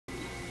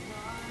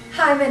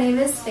Hi, my name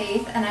is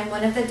Faith, and I'm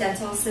one of the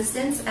dental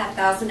assistants at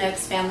Thousand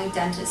Oaks Family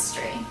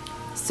Dentistry.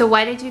 So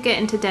why did you get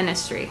into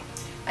dentistry?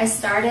 I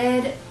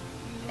started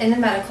in the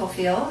medical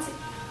field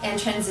and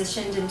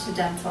transitioned into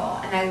dental,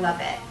 and I love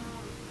it.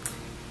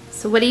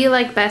 So what do you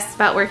like best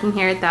about working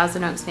here at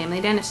Thousand Oaks Family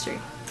Dentistry?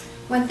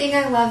 One thing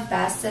I love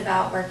best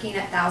about working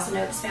at Thousand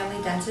Oaks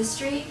Family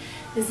Dentistry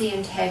is the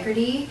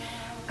integrity.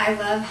 I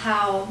love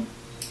how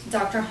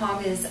Dr.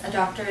 Hong is a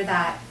doctor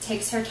that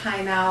takes her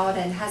time out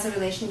and has a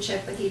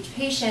relationship with each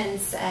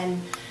patient,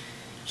 and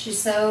she's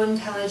so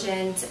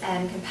intelligent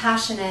and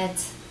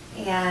compassionate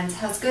and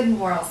has good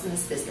morals in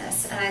this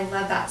business, and I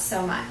love that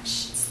so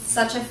much. It's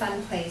such a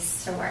fun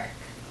place to work.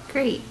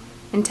 Great.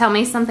 And tell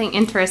me something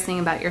interesting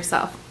about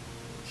yourself.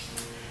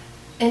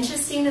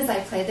 Interesting is I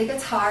play the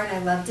guitar and I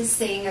love to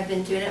sing. I've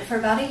been doing it for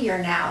about a year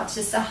now. It's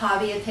just a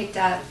hobby I picked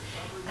up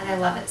and I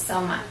love it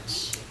so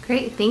much.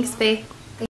 Great. Thanks, Faith.